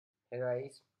Hey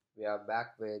guys, we are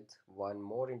back with one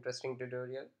more interesting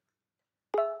tutorial.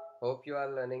 Hope you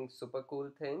are learning super cool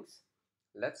things.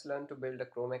 Let's learn to build a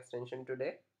Chrome extension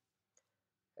today.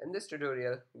 In this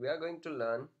tutorial, we are going to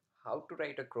learn how to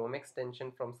write a Chrome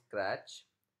extension from scratch,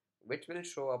 which will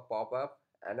show a pop-up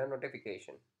and a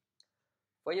notification.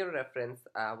 For your reference,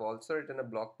 I have also written a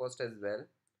blog post as well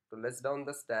to list down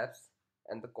the steps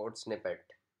and the code snippet.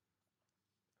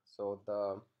 So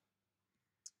the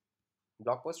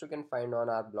blog post you can find on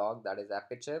our blog, that is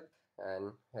Appychip,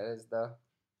 and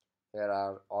here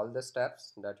are all the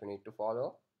steps that you need to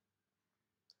follow.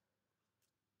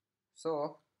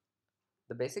 So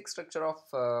the basic structure of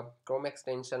Chrome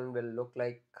extension will look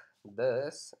like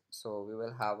this. So we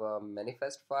will have a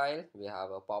manifest file, we have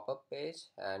a pop-up page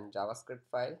and JavaScript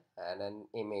file and an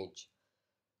image.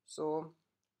 So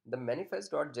the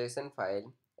manifest.json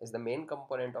file is the main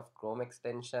component of Chrome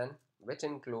extension, which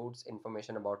includes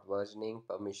information about versioning,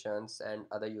 permissions and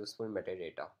other useful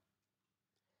metadata.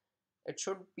 It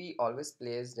should be always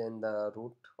placed in the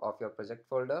root of your project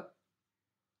folder.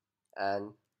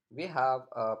 And we have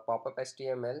a pop-up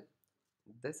HTML.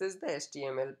 This is the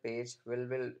HTML page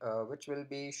which will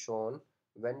be shown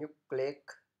when you click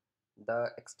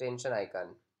the extension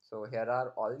icon. So here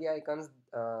are all the icons,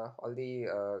 all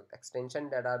the extension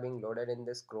that are being loaded in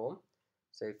this Chrome.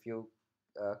 So if you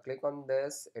click on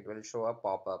this, it will show a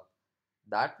pop-up.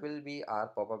 That will be our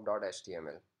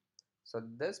pop-up.html. So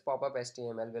this pop-up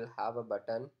HTML will have a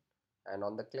button, and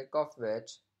on the click of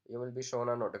which you will be shown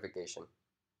a notification.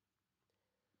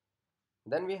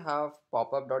 Then we have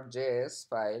popup.js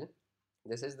file.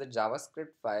 This is the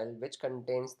JavaScript file which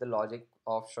contains the logic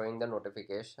of showing the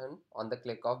notification on the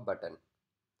click of button.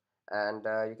 And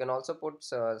you can also put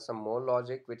some more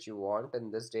logic which you want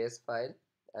in this JS file.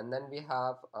 And then we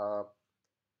have a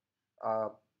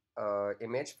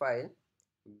image file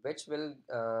which will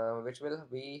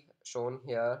be shown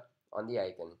here on the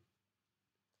icon.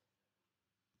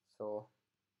 So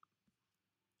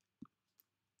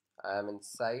I am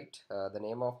inside. The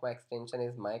name of my extension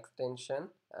is my extension,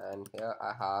 and here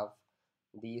I have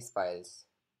these files: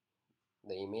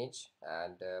 the image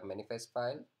and manifest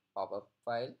file, pop-up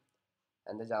file,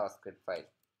 and the JavaScript file.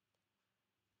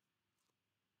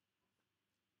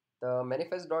 The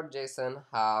manifest.json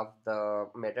have the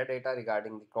metadata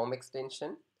regarding the Chrome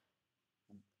extension,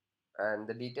 and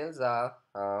the details are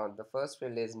the first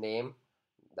field is name,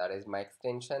 that is my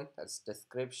extension, that's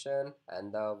description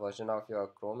and the version of your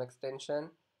Chrome extension,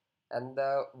 and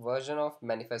the version of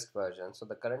manifest version. So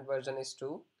the current version is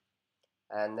 2.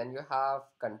 And then you have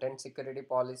content security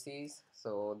policies.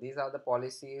 So these are the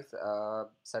policies,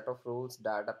 set of rules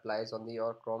that applies on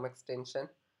your Chrome extension.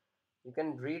 You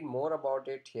can read more about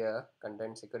it here,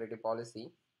 content security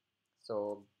policy.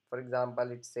 So for example,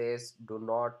 it says do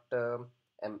not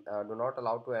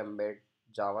allow to embed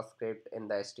JavaScript in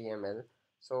the HTML.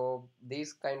 So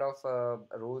these kind of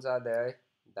rules are there,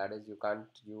 that is you can't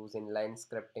use inline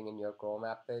scripting in your Chrome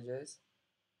app pages.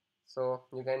 So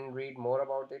you can read more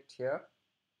about it here.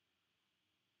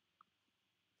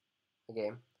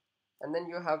 Okay, and then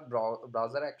you have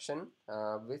browser action,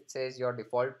 which says your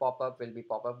default pop-up will be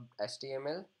pop-up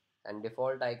HTML and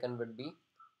default icon would be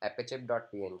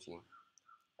appychip.png.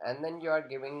 And then you are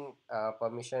giving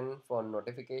permission for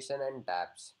notification and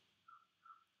tabs.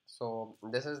 So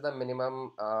this is the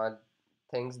minimum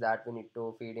things that we need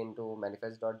to feed into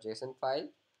manifest.json file.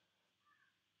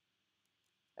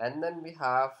 And then we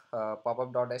have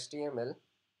popup.html,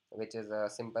 which is a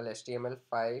simple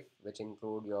HTML5 which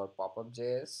include your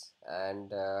popup.js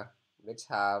and which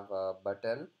have a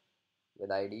button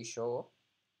with ID show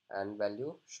and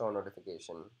value show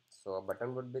notification. So a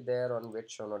button would be there on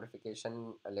which show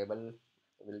notification label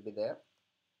will be there.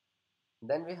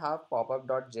 Then we have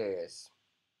popup.js.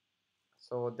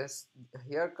 So this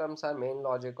here comes our main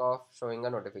logic of showing a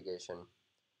notification.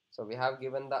 So we have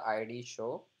given the ID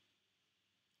show,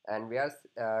 and we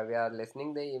are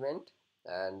listening the event,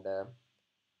 and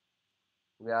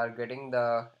we are getting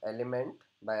the element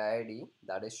by ID,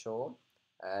 that is show,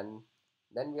 and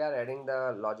then we are adding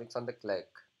the logics on the click.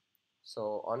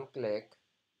 So on click,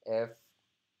 if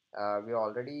we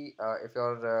already if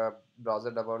your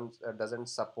browser doesn't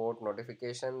support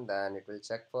notification, then it will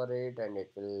check for it and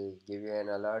it will give you an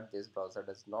alert, this browser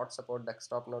does not support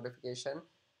desktop notification.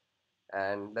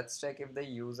 And let's check if the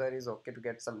user is okay to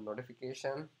get some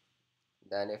notification.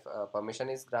 Then if permission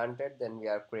is granted, then we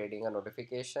are creating a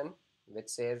notification which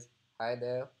says hi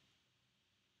there.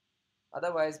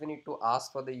 Otherwise we need to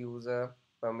ask for the user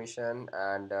permission,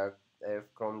 and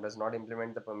if Chrome does not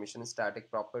implement the permission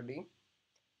static property,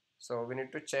 so we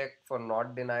need to check for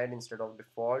not denied instead of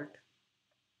default.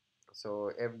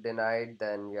 So if denied,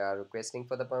 then we are requesting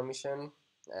for the permission,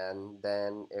 and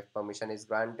then if permission is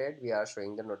granted, we are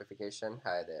showing the notification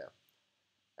hi there.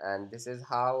 And this is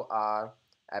how our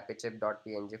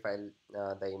appychip.png file,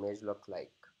 the image look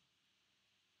like.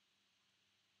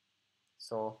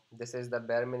 So this is the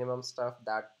bare minimum stuff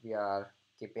that we are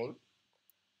keeping.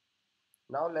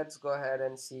 Now let's go ahead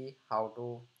and see how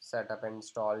to set up and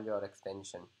install your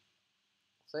extension.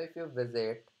 So if you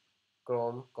visit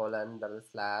chrome colon double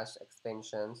slash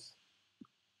extensions,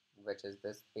 which is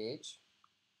this page,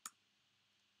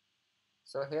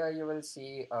 so here you will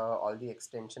see all the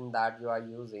extension that you are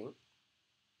using.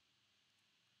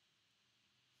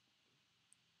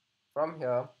 From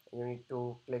here you need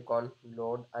to click on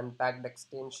load unpacked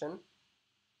extension.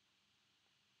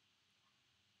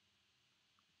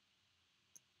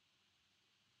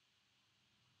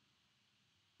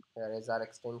 Here is our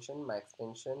extension, my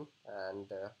extension, and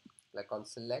click on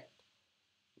select,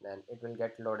 then it will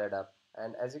get loaded up.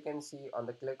 And as you can see, on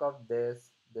the click of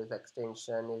this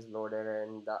extension is loaded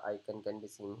and the icon can be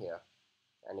seen here,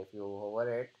 and if you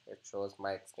hover it, it shows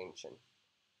my extension.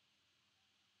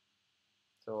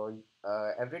 So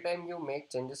every time you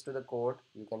make changes to the code,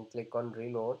 you can click on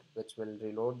reload, which will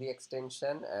reload the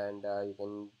extension, and you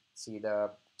can see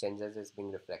the changes is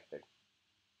being reflected.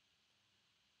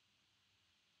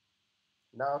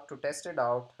 Now to test it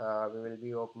out, we will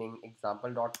be opening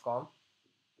example.com,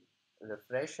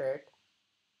 refresh it,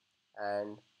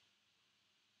 and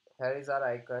here is our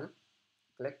icon.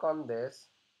 Click on this.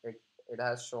 It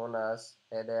has shown us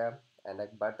header and a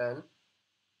button.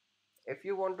 If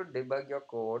you want to debug your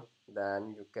code,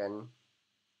 then you can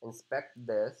inspect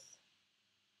this.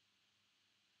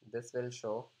 This will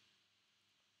show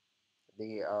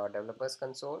the developers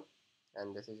console,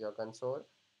 and this is your console,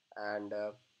 and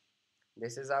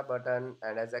this is our button.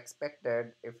 And as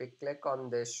expected, if we click on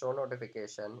this show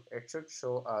notification, it should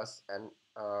show us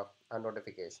a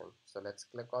notification. So let's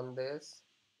click on this.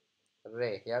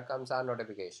 Ray, here comes our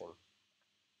notification,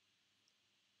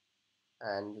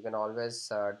 and you can always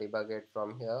debug it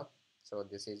from here. So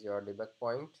this is your debug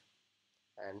point,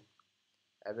 and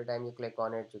every time you click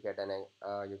on it, you get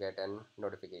an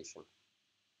notification.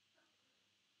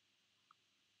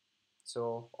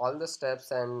 So all the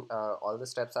steps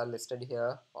are listed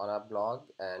here on our blog,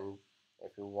 and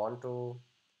if you want to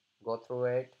go through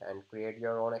it and create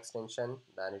your own extension,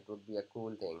 then it would be a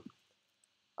cool thing.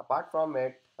 Apart from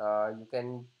it, you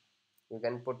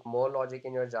can put more logic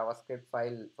in your JavaScript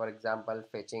file. For example,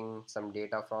 fetching some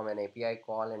data from an API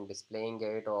call and displaying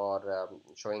it, or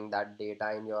showing that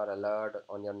data in your alert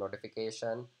on your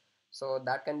notification. So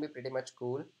that can be pretty much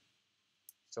cool.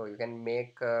 So you can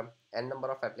make n number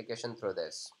of applications through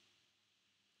this.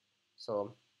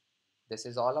 So this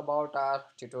is all about our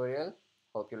tutorial.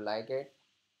 Hope you like it.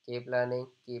 Keep learning,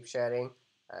 keep sharing,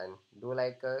 and do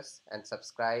like us and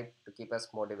subscribe to keep us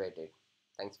motivated.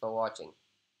 Thanks for watching.